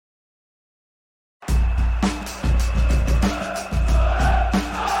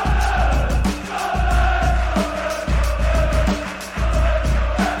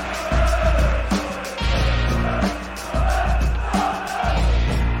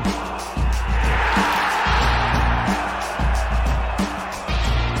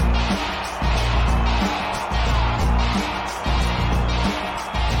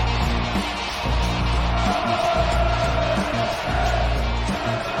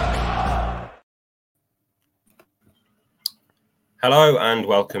Hello and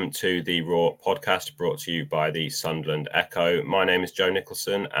welcome to the Raw podcast brought to you by the Sunderland Echo. My name is Joe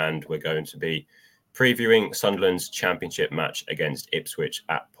Nicholson and we're going to be previewing Sunderland's championship match against Ipswich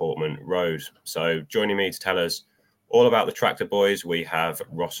at Portman Road. So joining me to tell us all about the Tractor Boys, we have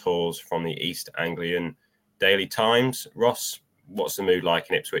Ross Halls from the East Anglian Daily Times. Ross, what's the mood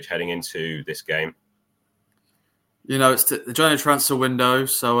like in Ipswich heading into this game? You know, it's the January transfer window,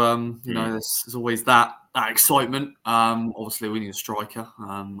 so there's always that excitement. Obviously, we need a striker,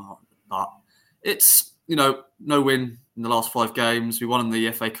 but it's no win in the last 5 games. We won in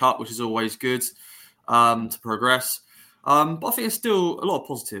the FA Cup, which is always good to progress. But I think it's still a lot of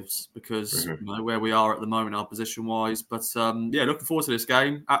positives because where we are at the moment, our position wise. But looking forward to this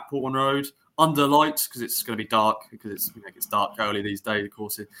game at Portman Road under lights because it's going to be dark because it gets dark early these days, of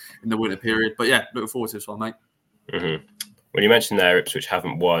course, in the winter period. But yeah, looking forward to this one, mate. Mm-hmm. When you mentioned there, Ipswich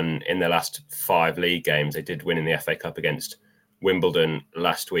haven't won in their last 5 league games. They did win in the FA Cup against Wimbledon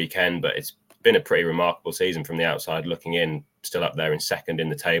last weekend, but it's been a pretty remarkable season from the outside looking in, still up there in second in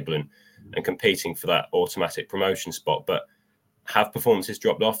the table and competing for that automatic promotion spot. But have performances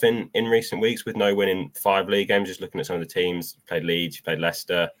dropped off in recent weeks with no win in 5 league games? Just looking at some of the teams, you played Leeds, you played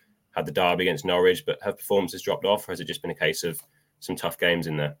Leicester, had the derby against Norwich, but have performances dropped off or has it just been a case of some tough games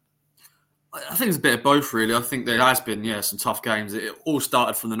in there? I think it's a bit of both, really. I think there has been, some tough games. It all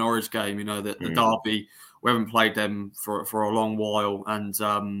started from the Norwich game, the derby. We haven't played them for a long while, and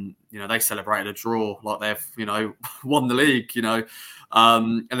they celebrated a draw like they've won the league, and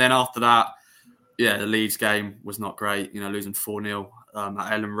then after that, the Leeds game was not great, losing 4-0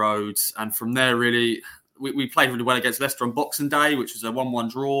 at Ellen Road, and from there, really, we played really well against Leicester on Boxing Day, which was a 1-1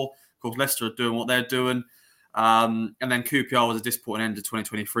 draw. Of course, Leicester are doing what they're doing. And then QPR was a disappointing end to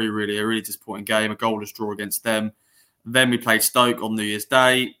 2023, really, a really disappointing game, a goalless draw against them. Then we played Stoke on New Year's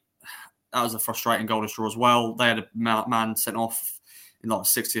Day. That was a frustrating goalless draw as well. They had a man sent off in the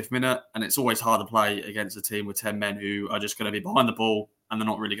 60th minute, and it's always hard to play against a team with 10 men who are just going to be behind the ball and they're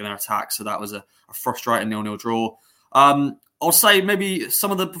not really going to attack. So that was a frustrating 0-0 draw. I'll say maybe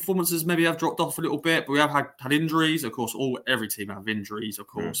some of the performances maybe have dropped off a little bit, but we have had injuries. Of course, every team have injuries, of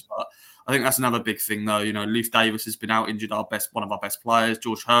course. But I think that's another big thing, though. Leif Davis has been out injured, one of our best players.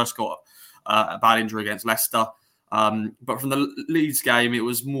 George Hurst got a bad injury against Leicester. But from the Leeds game, it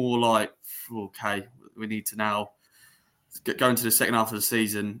was more like, okay, we need to now go into the second half of the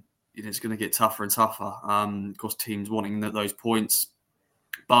season. It's going to get tougher and tougher. Of course, teams wanting those points.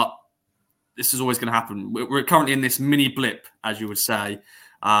 But this is always going to happen. We're currently in this mini blip, as you would say.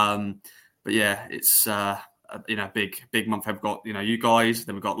 But yeah, it's a big month. We've got you guys,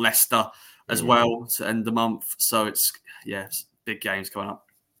 then we've got Leicester as well to end the month. So it's big games coming up.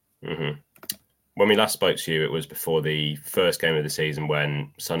 Mm-hmm. When we last spoke to you, it was before the first game of the season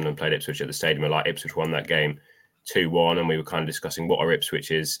when Sunderland played Ipswich at the Stadium of Light. Ipswich won that game 2-1, and we were kind of discussing what are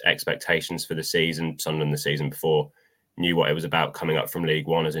Ipswich's expectations for the season. Sunderland the season before knew what it was about coming up from League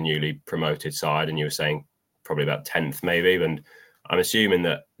One as a newly promoted side, and you were saying probably about 10th maybe. And I'm assuming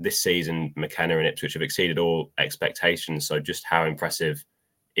that this season McKenna and Ipswich have exceeded all expectations. So just how impressive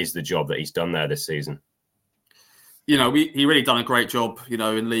is the job that he's done there this season? He really done a great job,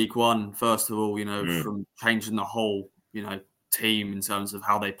 in League One, first of all, from changing the whole, team in terms of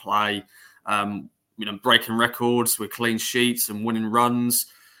how they play, breaking records with clean sheets and winning runs.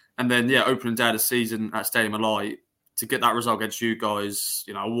 And then, opening day of the season at Stadium of Light, to get that result against you guys,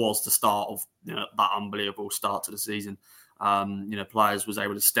 was the start of that unbelievable start to the season. Players was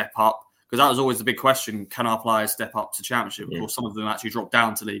able to step up because that was always the big question: can our players step up to Championship? Of course, some of them actually dropped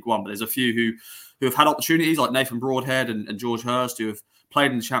down to League One, but there's a few who have had opportunities, like Nathan Broadhead and George Hurst, who have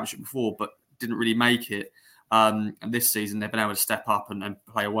played in the Championship before but didn't really make it. And this season, they've been able to step up and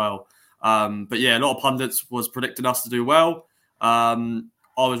play well. But a lot of pundits was predicting us to do well. I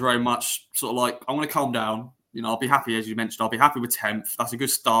was very much sort of like, I'm going to calm down. I'll be happy, as you mentioned, I'll be happy with 10th. That's a good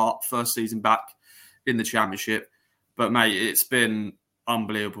start, first season back in the Championship. But, mate, it's been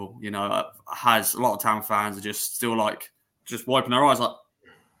unbelievable. Has a lot of town fans are just still just wiping their eyes like,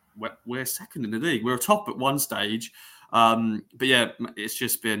 we're second in the league. We're top at one stage. But, it's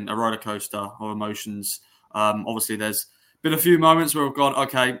just been a roller coaster of emotions. Obviously, there's been a few moments where we've gone,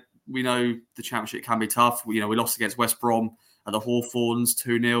 okay, we know the Championship can be tough. We lost against West Brom at the Hawthorns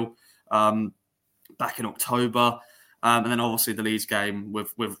 2-0. Back in October, and then obviously the Leeds game. We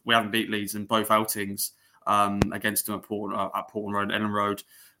haven't beat Leeds in both outings against them at Portman Road, Ellen Road.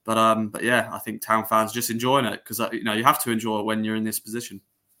 But I think town fans are just enjoying it because you have to enjoy it when you're in this position.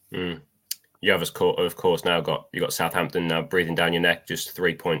 You have, of course, now got Southampton now breathing down your neck, just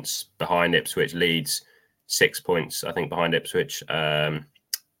 3 points behind Ipswich. Leeds 6 points, I think, behind Ipswich.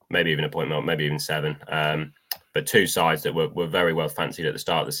 Maybe even a point more, maybe even 7. but two sides that were very well fancied at the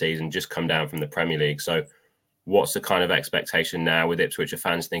start of the season just come down from the Premier League. So what's the kind of expectation now with Ipswich? Are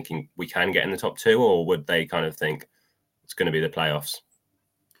fans thinking we can get in the top two, or would they kind of think it's going to be the playoffs?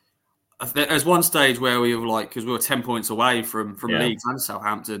 There's one stage where we were because we were 10 points away from Leeds and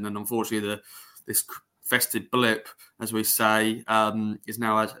Southampton, and unfortunately this festive blip, as we say, is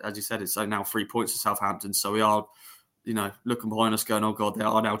now, as you said, it's now 3 points to Southampton. So we are, looking behind us going, oh God, they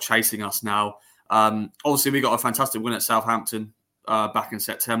are now chasing us now. Obviously, we got a fantastic win at Southampton back in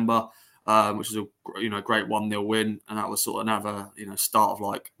September, which was a great 1-0 win, and that was sort of another start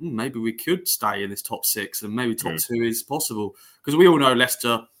of maybe we could stay in this top 6 and maybe top 2 is possible, because we all know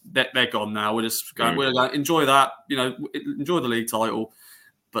Leicester, they're gone now. We're just going, we're going to enjoy that, enjoy the league title,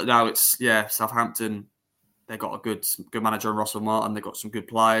 but now it's Southampton. They got a good manager in Russell Martin. They've got some good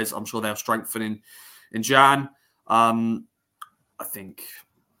players. I'm sure they'll strengthen in Jan. I think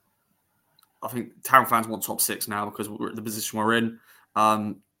town fans want top 6 now because we're at the position we're in.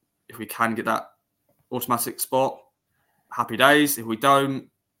 If we can get that automatic spot, happy days. If we don't,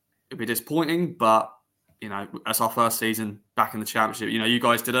 it'd be disappointing. But, that's our first season back in the Championship. You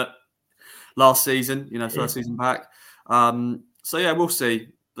guys did it last season, first season back. So, we'll see.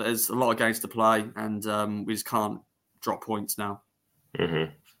 There's a lot of games to play, and we just can't drop points now.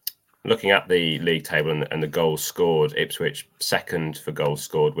 Mm-hmm. Looking at the league table and the goals scored, Ipswich second for goals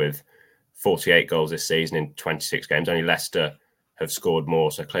scored with 48 goals this season in 26 games. Only Leicester have scored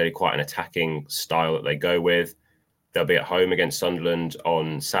more, so clearly quite an attacking style that they go with. They'll be at home against Sunderland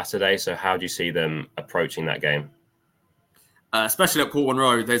on Saturday, so how do you see them approaching that game? Especially at Portman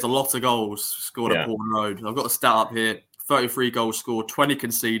Road, there's a lot of goals scored at Portman Road. I've got a stat up here, 33 goals scored, 20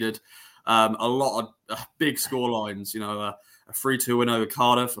 conceded, a lot of big score lines, a 3-2 win over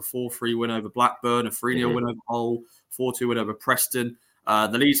Cardiff, a 4-3 win over Blackburn, a 3-0 win over Hull, 4-2 win over Preston.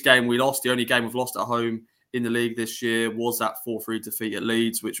 The Leeds game we lost, the only game we've lost at home in the league this year, was that 4-3 defeat at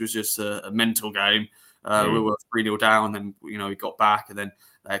Leeds, which was just a mental game. We were 3-0 down, then we got back, and then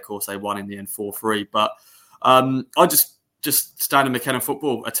of course they won in the end 4-3. But I just stand in McKenna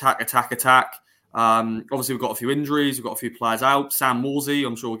football, attack. Obviously we've got a few injuries, we've got a few players out. Sam Morsey,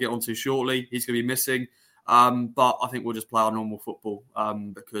 I'm sure we'll get onto shortly. He's going to be missing, but I think we'll just play our normal football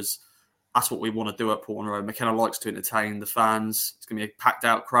because that's what we want to do at Portman Road. McKenna likes to entertain the fans. It's going to be a packed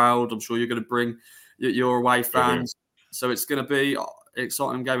out crowd. I'm sure you're going to bring your away fans. So it's going to be an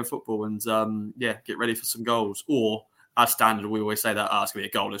exciting game of football, and get ready for some goals. Or, as standard, we always say that it's going to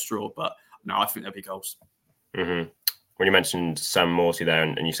be a goalless draw, but no, I think there'll be goals. Mm-hmm. When you mentioned Sam Morsey there,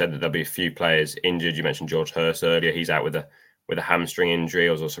 and you said that there'll be a few players injured, you mentioned George Hurst earlier. He's out with a hamstring injury.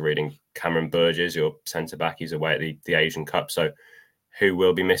 I was also reading Cameron Burgess, your centre-back. He's away at the Asian Cup. So who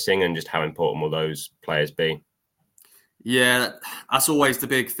will be missing, and just how important will those players be? Yeah, that's always the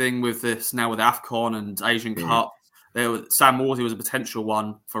big thing with this now with AFCON and Asian Cup. Sam Morsey was a potential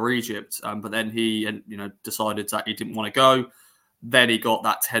one for Egypt, but then he decided that he didn't want to go. Then he got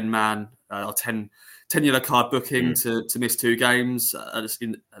that 10 yellow card booking to miss 2 games at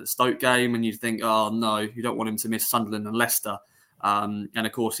the Stoke game, and you think, oh no, you don't want him to miss Sunderland and Leicester. And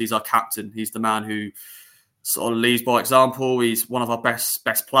of course, he's our captain. He's the man who sort of leads by example. He's one of our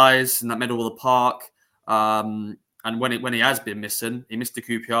best players in that middle of the park. And when he has been missing, he missed the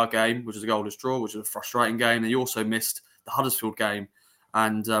QPR game, which was a goalless draw, which was a frustrating game. And he also missed the Huddersfield game,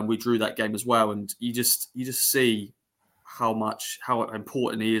 and we drew that game as well. And you just see how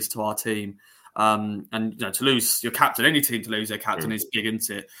important he is to our team. And to lose your captain, any team to lose their captain is big, isn't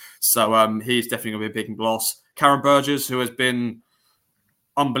it? So he's definitely going to be a big loss. Cameron Burgess, who has been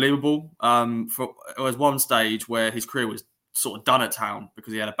unbelievable, there was one stage where his career was sort of done at Town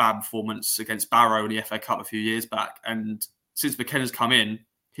because he had a bad performance against Barrow in the FA Cup a few years back. And since McKenna's come in,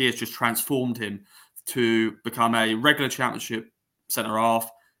 he has just transformed him to become a regular Championship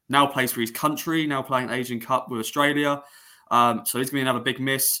centre-half. Now plays for his country, now playing Asian Cup with Australia. So he's going to be another big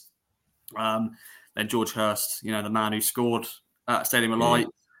miss. Then George Hurst, the man who scored at Stadium of Light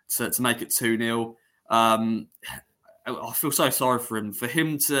to make it 2-0. I feel so sorry for him. For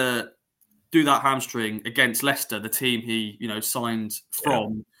him to do that hamstring against Leicester, the team he signed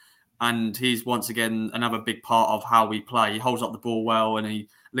from, and he's once again another big part of how we play. He holds up the ball well and he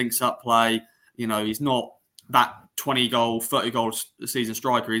links up play. He's not that 20-goal, 30-goal season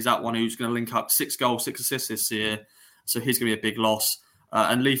striker. He's that one who's going to link up 6 goals, 6 assists this year. So he's going to be a big loss.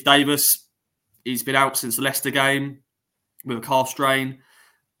 And Leif Davis, he's been out since the Leicester game with a calf strain.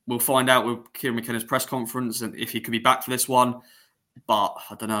 We'll find out with Kieran McKenna's press conference and if he could be back for this one. But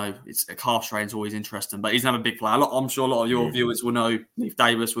I don't know. It's a calf strain is always interesting. But he's another big player. I'm sure a lot of your viewers will know Leif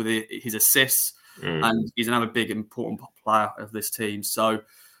Davis with his assists, and he's another big important player of this team. So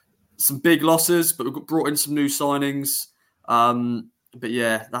some big losses, but we've brought in some new signings. But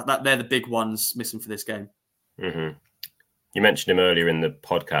yeah, that they're the big ones missing for this game. Mm-hmm. You mentioned him earlier in the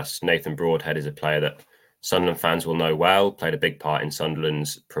podcast. Nathan Broadhead is a player that Sunderland fans will know well, played a big part in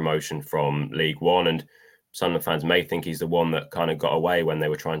Sunderland's promotion from League One, and Sunderland fans may think he's the one that kind of got away when they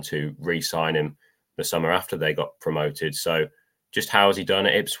were trying to re-sign him the summer after they got promoted. So just how has he done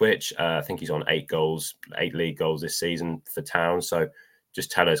at Ipswich? I think he's on 8 league goals this season for Town. So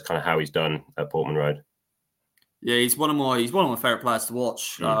just tell us kind of how he's done at Portman Road. Yeah, he's one of my favourite players to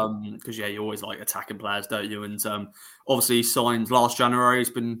watch because you always like attacking players, don't you? And obviously he signed last January.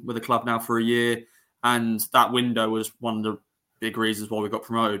 He's been with the club now for a year, and that window was one of the big reasons why we got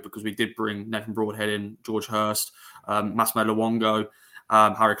promoted, because we did bring Nathan Broadhead in, George Hurst, Massimo Luongo,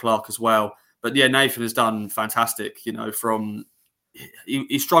 Harry Clark as well. But yeah, Nathan has done fantastic. You know,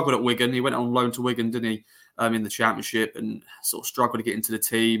 he struggled at Wigan. He went on loan to Wigan, didn't he, in the Championship, and sort of struggled to get into the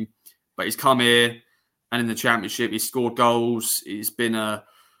team. But he's come here. And in the Championship, he's scored goals. He's been a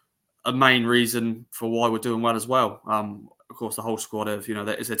main reason for why we're doing well as well. Of course, the whole squad of,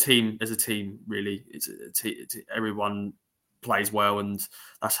 as a team, really, everyone plays well, and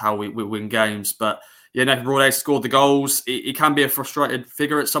that's how we win games. But yeah, Nathan Broadhead scored the goals. He can be a frustrated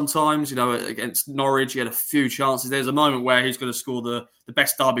figure at sometimes. Against Norwich, he had a few chances. There's a moment where he's going to score the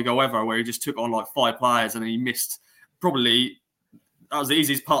best derby goal ever, where he just took on like 5 players and he missed probably. That was the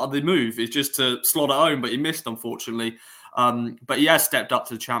easiest part of the move, is just to slot it home, but he missed, unfortunately. But he has stepped up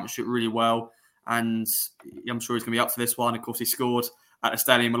to the Championship really well, and I'm sure he's going to be up for this one. Of course, he scored at the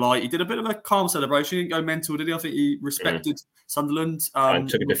Stadium of Light. He did a bit of a calm celebration. He didn't go mental, did he? I think he respected Sunderland.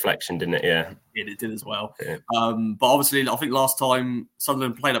 Took a deflection, didn't it? Yeah. It did as well. Yeah. But obviously, I think last time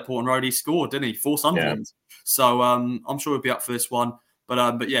Sunderland played at Portman Road, he scored, didn't he? For Sunderland. Yeah. So I'm sure he'll be up for this one.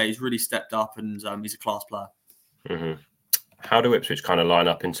 But yeah, he's really stepped up, and he's a class player. Mm-hmm. How do Ipswich kind of line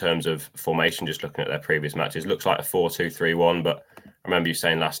up in terms of formation, just looking at their previous matches? Looks like a 4-2-3-1, but I remember you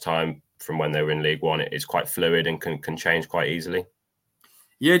saying last time from when they were in League One, it's quite fluid and can change quite easily.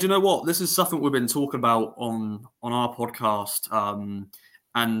 Yeah, do you know what? This is something we've been talking about on our podcast,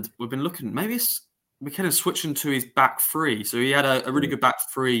 and we've been looking, maybe we're kind of switching to his back three. So he had a really good back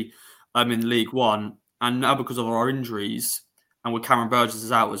three in League One, and now because of our injuries, and with Cameron Burgess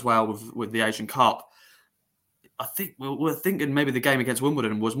is out as well with the Asian Cup, I think we're thinking maybe the game against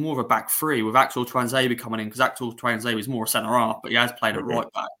Wimbledon was more of a back three with Axel Tuanzebe coming in, because Axel Tuanzebe is more a centre half, but he has played at right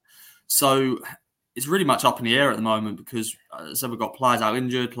back. So it's really much up in the air at the moment, because as we've got players out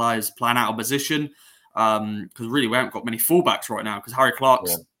injured, players playing out of position, because really we haven't got many fullbacks right now, because Harry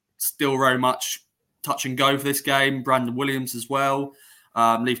Clark's still very much touch and go for this game. Brandon Williams as well.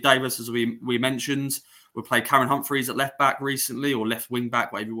 Leif Davis, as we mentioned. We played Cameron Humphreys at left back recently, or left wing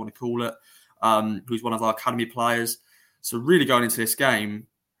back, whatever you want to call it. Who's one of our academy players. So really going into this game,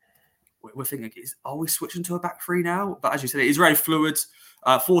 we're thinking, are we switching to a back three now? But as you said, it is very fluid.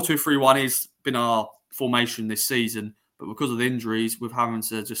 4-2-3-1 has been our formation this season, but because of the injuries, we're having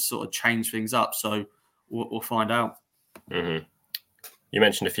to just sort of change things up. So we'll find out. Mm-hmm. You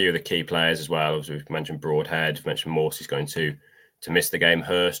mentioned a few of the key players as well. As we've mentioned Broadhead, we've mentioned Morse is going to miss the game.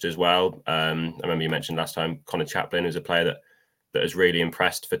 Hurst as well. I remember you mentioned last time Connor Chaplin is a player that has really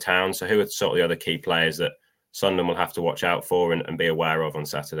impressed for Town. So who are sort of the other key players that Sunderland will have to watch out for and be aware of on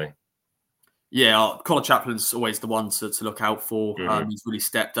Saturday? Yeah, Connor Chaplin's always the one to look out for. Mm-hmm. He's really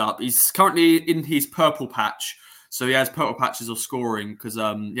stepped up. He's currently in his purple patch. So he has purple patches of scoring, because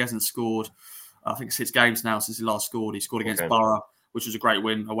he hasn't scored, I think, 6 games now since he last scored. He scored against Borough, which was a great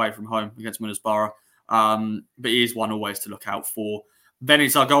win away from home against Middlesbrough. But he is one always to look out for. Then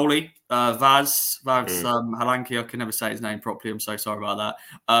it's our goalie, Vaz Halanki. I can never say his name properly. I'm so sorry about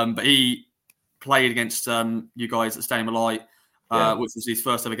that. But he played against you guys at Stadium of Light, which was his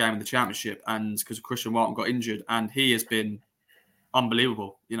first ever game in the Championship, and because Christian Walton got injured, and he has been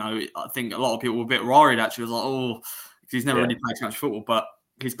unbelievable. I think a lot of people were a bit worried, actually. It was like, because he's never really played Championship football, but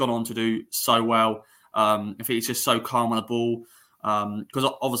he's gone on to do so well. I think he's just so calm on the ball,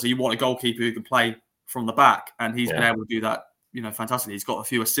 because obviously you want a goalkeeper who can play from the back, and he's been able to do that. Fantastically. He's got a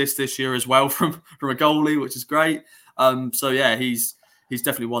few assists this year as well from a goalie, which is great. So yeah, he's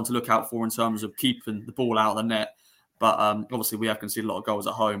definitely one to look out for in terms of keeping the ball out of the net. But obviously we have conceded a lot of goals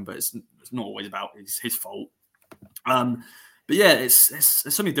at home, but it's not always about his fault. But yeah, it's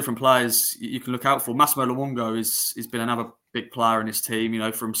so many different players you can look out for. Massimo Luongo has been another big player in his team.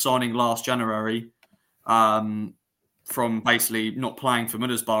 From signing last January, from basically not playing for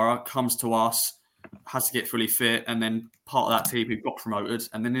Middlesbrough, comes to us, has to get fully fit, and then part of that team who got promoted.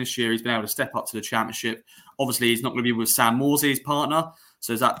 And then this year he's been able to step up to the Championship. Obviously, he's not going to be with Sam Morsey, his partner.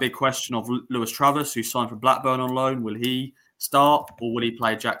 So there's that big question of Lewis Travis, who signed for Blackburn on loan. Will he start, or will he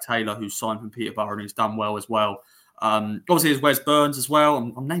play Jack Taylor, who's signed from Peterborough and who's done well as well? Obviously, there's Wes Burns as well.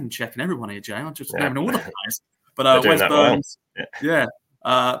 I'm name checking everyone here, Jay. I'm just naming all the players. But Wes Burns,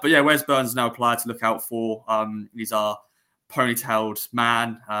 but Wes Burns is now a player to look out for. He's our ponytailed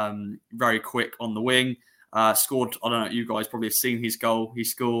man, very quick on the wing. Scored, I don't know, you guys probably have seen his goal. He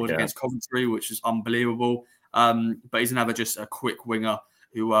scored against Coventry, which is unbelievable. But he's another just a quick winger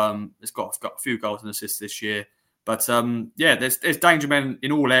who has got a few goals and assists this year. But there's danger men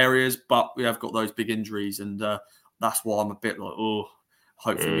in all areas, but we have got those big injuries, and that's why I'm a bit like,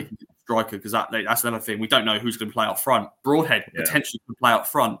 hopefully we can get a striker, because that's another thing. We don't know who's going to play up front. Broadhead potentially can play up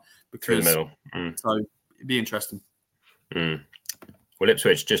front because so it'd be interesting. Well,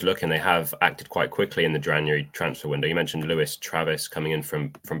 Ipswich, just looking, they have acted quite quickly in the January transfer window. You mentioned Lewis Travis coming in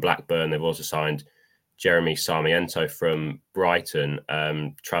from Blackburn. They've also signed Jeremy Sarmiento from Brighton.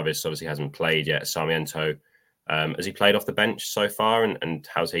 Travis obviously hasn't played yet. Sarmiento, has he played off the bench so far, and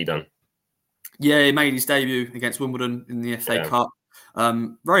how's he done? Yeah, he made his debut against Wimbledon in the FA Cup.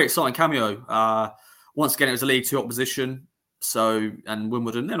 Very exciting cameo. Once again, it was a League Two opposition. And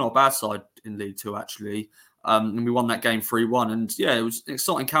Wimbledon, they're not a bad side in League Two, actually. And we won that game 3-1. And it was an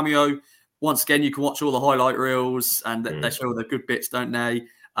exciting cameo. Once again, you can watch all the highlight reels, and they show the good bits, don't they?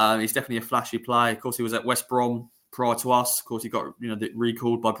 He's definitely a flashy player. Of course, he was at West Brom prior to us. Of course, he got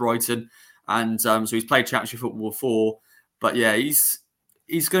recalled by Brighton. And so he's played Championship football before. But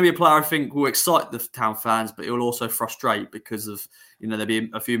he's going to be a player I think will excite the town fans, but he'll also frustrate because of, there'll be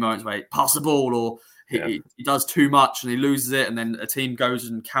a few moments where he passes the ball, or he does too much and he loses it, and then a team goes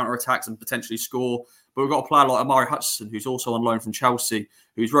and counter-attacks and potentially score. But we've got a player like Amari Hutchinson, who's also on loan from Chelsea,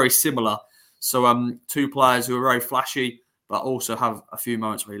 who's very similar. So two players who are very flashy, but also have a few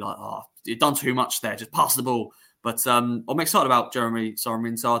moments where you're like, you've done too much there, just pass the ball. But I'm excited about Jeremy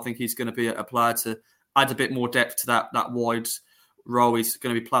Sarmiento. I think he's going to be a player to add a bit more depth to that wide role. He's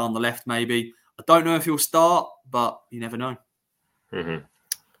going to be playing on the left, maybe. I don't know if he'll start, but you never know. Mm-hmm.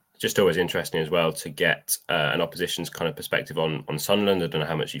 Just always interesting as well to get an opposition's kind of perspective on Sunderland. I don't know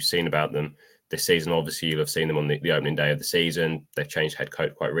how much you've seen about them this season. Obviously, you'll have seen them on the opening day of the season. They've changed head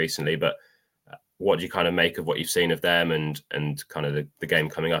coach quite recently, but what do you kind of make of what you've seen of them and kind of the game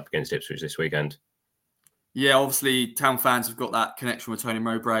coming up against Ipswich this weekend? Yeah, obviously, town fans have got that connection with Tony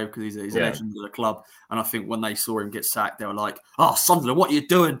Mowbray because he's a legend of the club. And I think when they saw him get sacked, they were like, Sunderland, what are you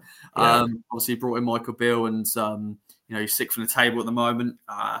doing? Yeah. Obviously, he brought in Michael Beale, and he's sixth from the table at the moment.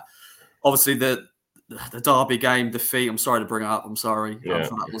 Obviously, the Derby game defeat, I'm sorry to bring it up. I'm sorry. Yeah.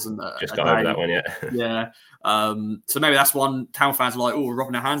 That wasn't just got over that one yet. Yeah. So maybe that's one town fans are like, we're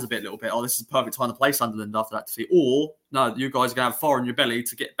rubbing our hands a little bit. This is the perfect time to play Sunderland after that defeat. Or, no, you guys are going to have fire in your belly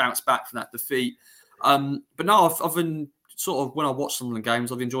to get bounced back from that defeat. But no, I've been sort of, when I watch Sunderland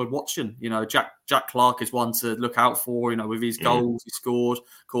games, I've enjoyed watching. Jack Clark is one to look out for, with his goals he scored.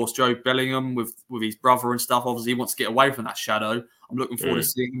 Of course, Joe Bellingham with his brother and stuff. Obviously, he wants to get away from that shadow. I'm looking forward to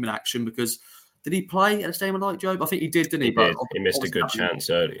seeing him in action because did he play at a stadium like Joe? I think he did, didn't he? He did. He missed a good chance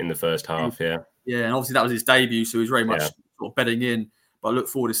in the first half, Yeah, and obviously that was his debut, so he was very much sort of bedding in. But I look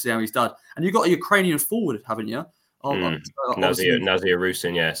forward to see how he's done. And you've got a Ukrainian forward, haven't you? Nazir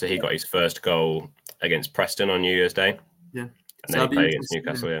Rusin, so he got his first goal against Preston on New Year's Day. Yeah. And then he played against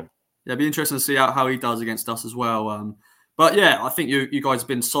Newcastle, Yeah, it'd be interesting to see how he does against us as well. But yeah, I think you guys have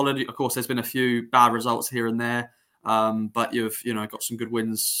been solid. Of course, there's been a few bad results here and there. But you've got some good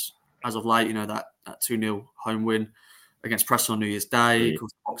wins as of late. That 2-0 home win against Preston on New Year's Day. Of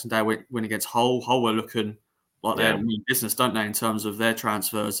course, Boxing Day win against Hull. Hull were looking like they're in business, don't they, in terms of their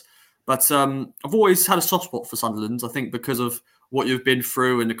transfers. But I've always had a soft spot for Sunderland, I think, because of what you've been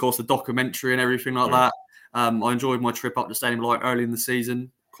through and, of course, the documentary and everything like that. I enjoyed my trip up to Stadium Light early in the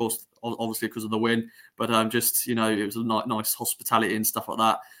season, of course, obviously because of the win. But it was a nice hospitality and stuff like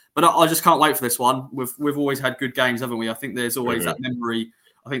that. But I just can't wait for this one. We've always had good games, haven't we? I think there's always that memory.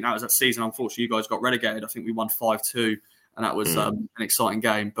 I think that was that season. Unfortunately, you guys got relegated. I think we won 5-2, and that was an exciting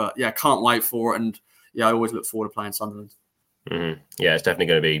game. But yeah, can't wait for it. And yeah, I always look forward to playing Sunderland. Mm-hmm. Yeah, it's definitely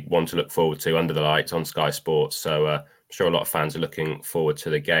going to be one to look forward to under the lights on Sky Sports. So I'm sure a lot of fans are looking forward to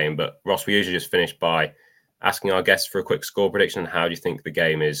the game. But Ross, we usually just finish by asking our guests for a quick score prediction. How do you think the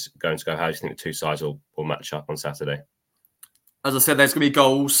game is going to go? How do you think the two sides will match up on Saturday? As I said, there's going to be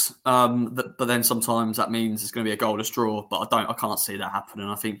goals, but then sometimes that means it's going to be a goalless draw. But I can't see that happening.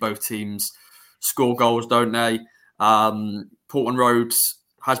 I think both teams score goals, don't they? Portman Road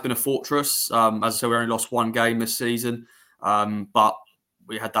has been a fortress. As I said, we only lost one game this season, but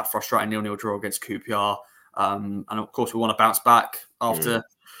we had that frustrating 0-0 draw against QPR, and of course we want to bounce back after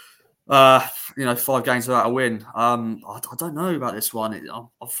 5 games without a win. I don't know about this one.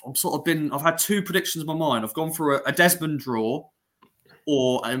 I've had 2 predictions in my mind. I've gone for a Desmond draw,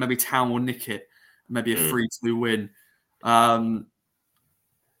 or maybe Town will nick it, maybe a 3-2 win.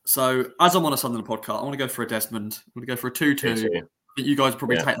 So as I'm on a Sunderland podcast, I want to go for a Desmond. I'm going to go for a 2-2. I think you guys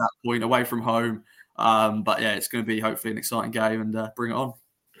probably take that point away from home. But yeah, it's going to be hopefully an exciting game and bring it on.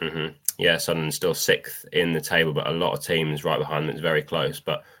 Mm-hmm. Yeah, Sunderland's still 6th in the table, but a lot of teams right behind them. It's very close.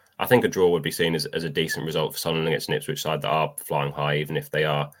 But I think a draw would be seen as a decent result for Sunderland against an Ipswich side that are flying high, even if they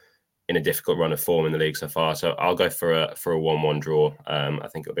are in a difficult run of form in the league so far. So I'll go for a 1-1 draw. I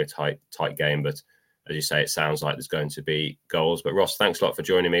think it'll be a tight game, but as you say, it sounds like there's going to be goals. But Ross, thanks a lot for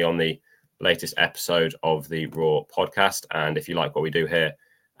joining me on the latest episode of the Raw podcast. And if you like what we do here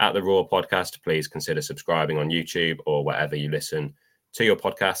at the Raw podcast, please consider subscribing on YouTube or wherever you listen to your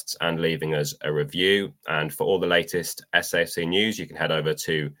podcasts and leaving us a review. And for all the latest SAFC news, you can head over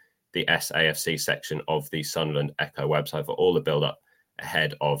to the SAFC section of the Sunderland Echo website for all the build-up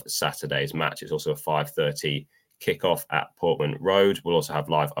ahead of Saturday's match. It's also a 5:30 kickoff at Portman Road. We'll also have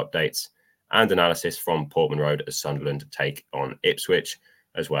live updates and analysis from Portman Road as Sunderland take on Ipswich,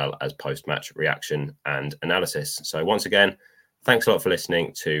 as well as post-match reaction and analysis. So once again, thanks a lot for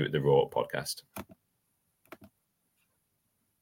listening to the Raw podcast.